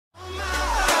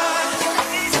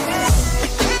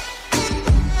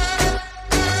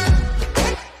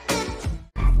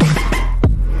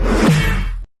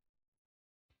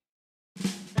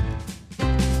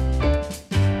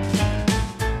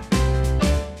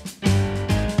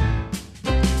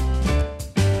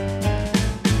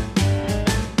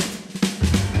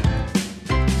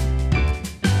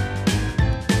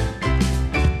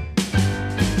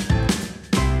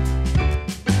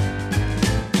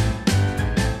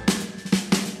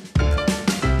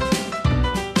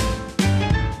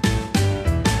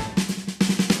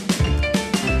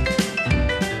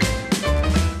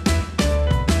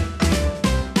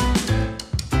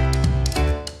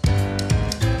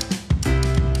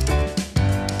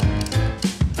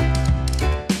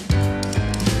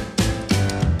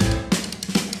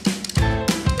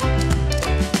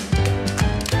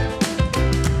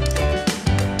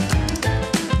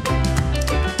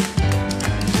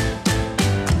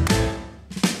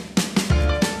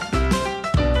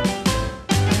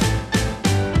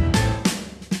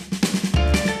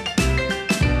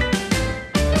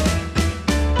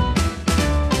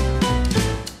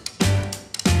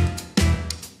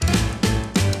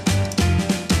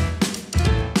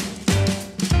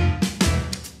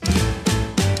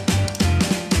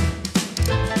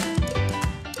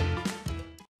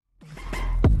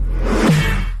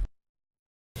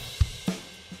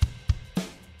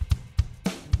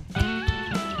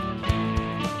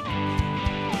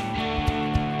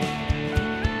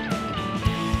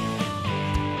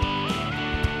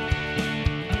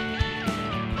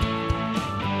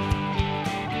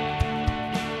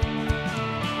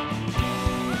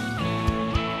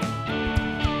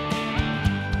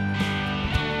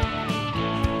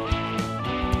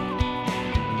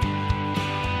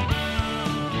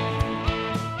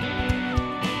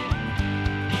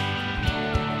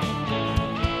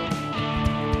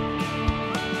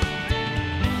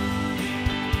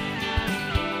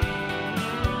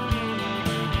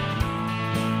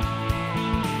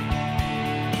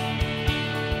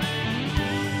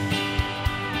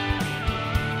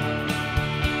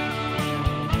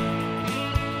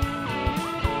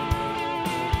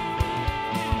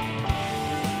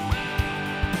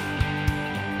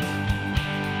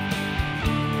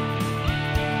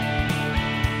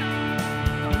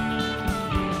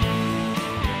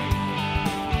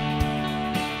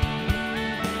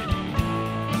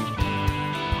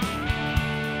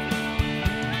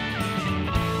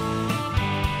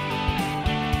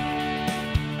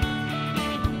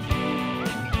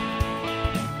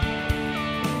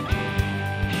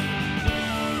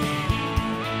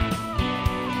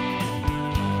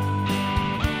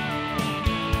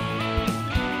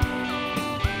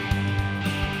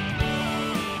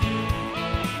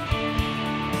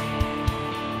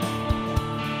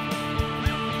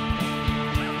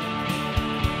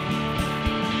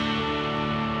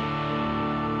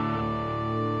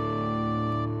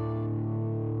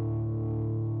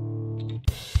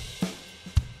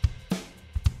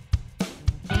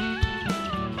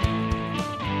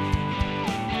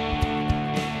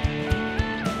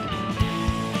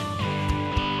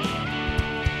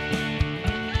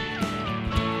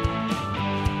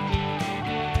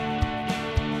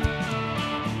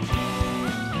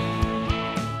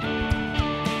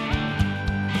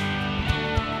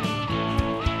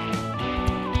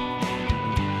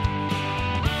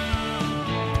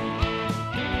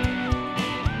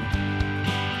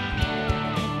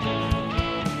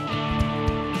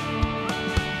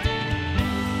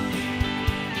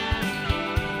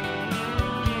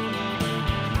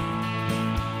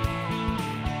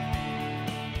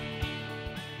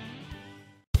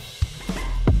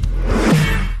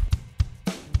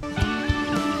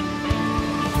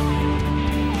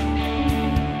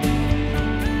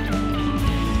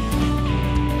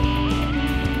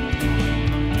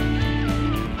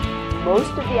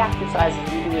most of the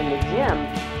exercises you do in the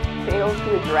gym fail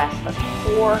to address the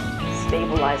core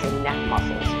stabilizing neck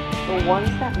muscles, the ones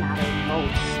that matter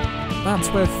most. That's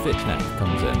where FitNeck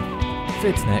comes in.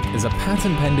 FitNeck is a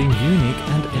patent-pending, unique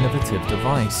and innovative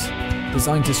device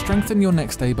designed to strengthen your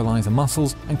neck stabilizer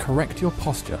muscles and correct your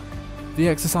posture. The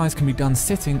exercise can be done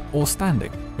sitting or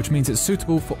standing, which means it's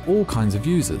suitable for all kinds of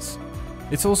users.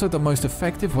 It's also the most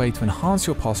effective way to enhance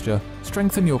your posture,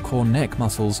 strengthen your core neck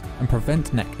muscles, and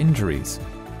prevent neck injuries.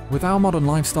 With our modern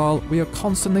lifestyle, we are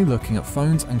constantly looking at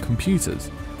phones and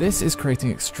computers. This is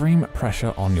creating extreme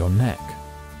pressure on your neck.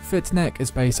 FitNeck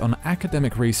is based on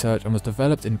academic research and was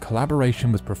developed in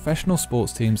collaboration with professional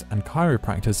sports teams and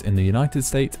chiropractors in the United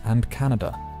States and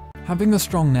Canada. Having a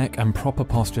strong neck and proper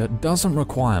posture doesn't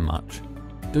require much.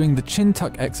 Doing the chin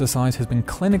tuck exercise has been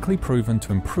clinically proven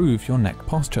to improve your neck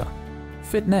posture.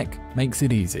 FitNeck makes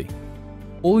it easy.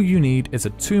 All you need is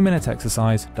a 2-minute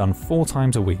exercise done 4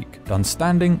 times a week, done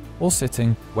standing or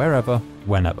sitting, wherever,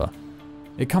 whenever.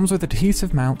 It comes with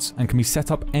adhesive mounts and can be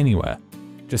set up anywhere.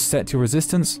 Just set your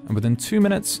resistance and within 2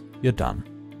 minutes, you're done.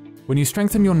 When you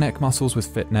strengthen your neck muscles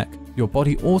with FitNeck, your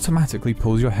body automatically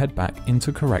pulls your head back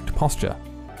into correct posture.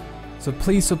 So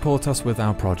please support us with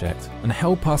our project and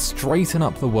help us straighten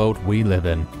up the world we live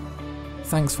in.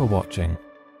 Thanks for watching.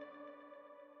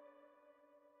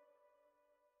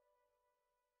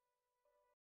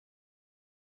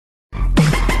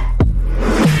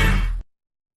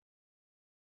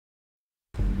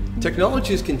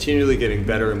 Technology is continually getting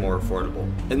better and more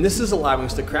affordable, and this is allowing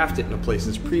us to craft it in a place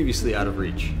that's previously out of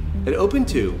reach. At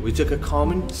Open2, we took a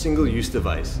common single-use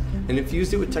device and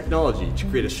infused it with technology to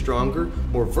create a stronger,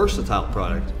 more versatile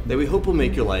product that we hope will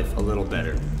make your life a little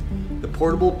better. The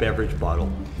portable beverage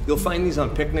bottle. You'll find these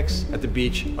on picnics, at the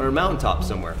beach, or a mountaintop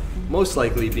somewhere, most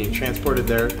likely being transported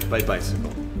there by bicycle.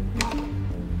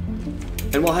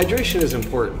 And while hydration is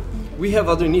important, we have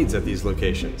other needs at these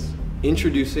locations.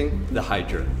 Introducing the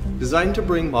Hydra, designed to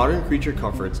bring modern creature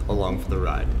comforts along for the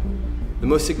ride. The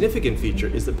most significant feature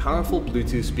is the powerful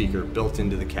Bluetooth speaker built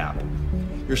into the cap.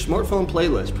 Your smartphone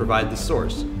playlists provide the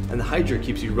source, and the Hydra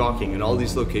keeps you rocking in all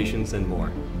these locations and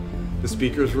more. The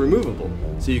speaker is removable,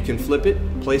 so you can flip it,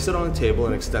 place it on a table,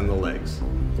 and extend the legs.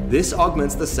 This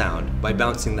augments the sound by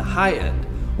bouncing the high end,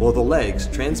 while the legs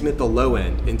transmit the low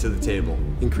end into the table,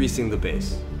 increasing the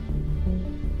bass.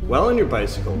 While on your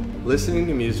bicycle, listening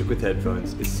to music with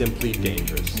headphones is simply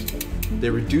dangerous. They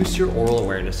reduce your aural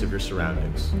awareness of your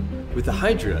surroundings. With the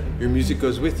Hydra, your music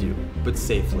goes with you, but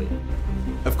safely.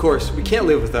 Of course, we can't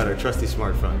live without our trusty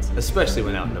smartphones, especially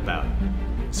when out and about.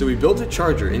 So we built a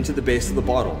charger into the base of the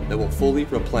bottle that will fully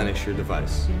replenish your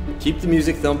device. Keep the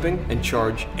music thumping and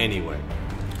charge anywhere.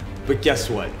 But guess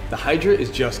what? The Hydra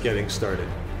is just getting started.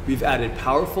 We've added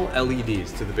powerful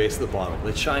LEDs to the base of the bottle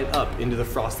that shine up into the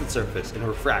frosted surface and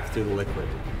refract through the liquid.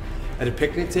 At a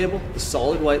picnic table, the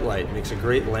solid white light makes a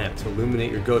great lamp to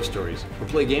illuminate your ghost stories or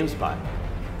play games by.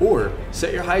 Or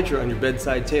set your Hydra on your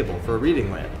bedside table for a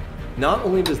reading lamp. Not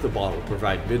only does the bottle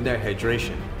provide midnight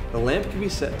hydration, the lamp can be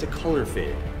set to color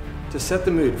fade to set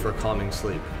the mood for a calming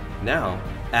sleep. Now,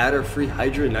 add our free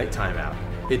Hydra Nighttime app.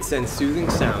 It sends soothing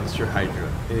sounds to your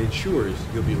Hydra and ensures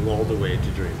you'll be lulled away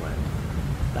to dreamland.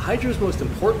 The Hydra's most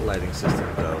important lighting system,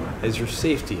 though, has your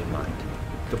safety in mind.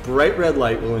 The bright red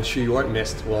light will ensure you aren't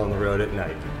missed while on the road at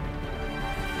night.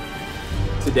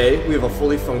 Today, we have a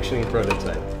fully functioning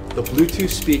prototype. The Bluetooth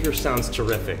speaker sounds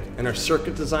terrific, and our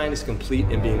circuit design is complete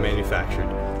and being manufactured.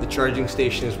 The charging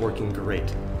station is working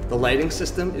great. The lighting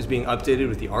system is being updated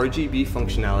with the RGB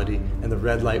functionality, and the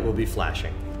red light will be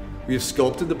flashing. We have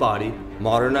sculpted the body,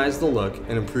 modernized the look,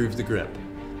 and improved the grip.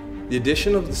 The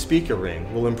addition of the speaker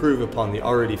ring will improve upon the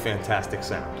already fantastic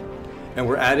sound. And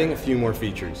we're adding a few more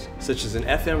features, such as an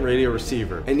FM radio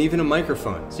receiver and even a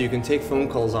microphone so you can take phone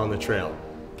calls on the trail,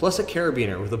 plus a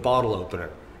carabiner with a bottle opener,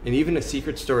 and even a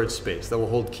secret storage space that will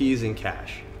hold keys and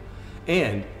cash.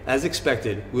 And, as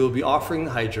expected, we will be offering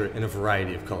the Hydra in a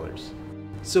variety of colors.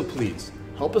 So please,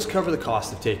 help us cover the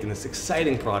cost of taking this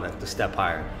exciting product a step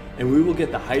higher, and we will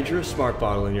get the Hydra Smart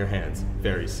Bottle in your hands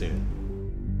very soon.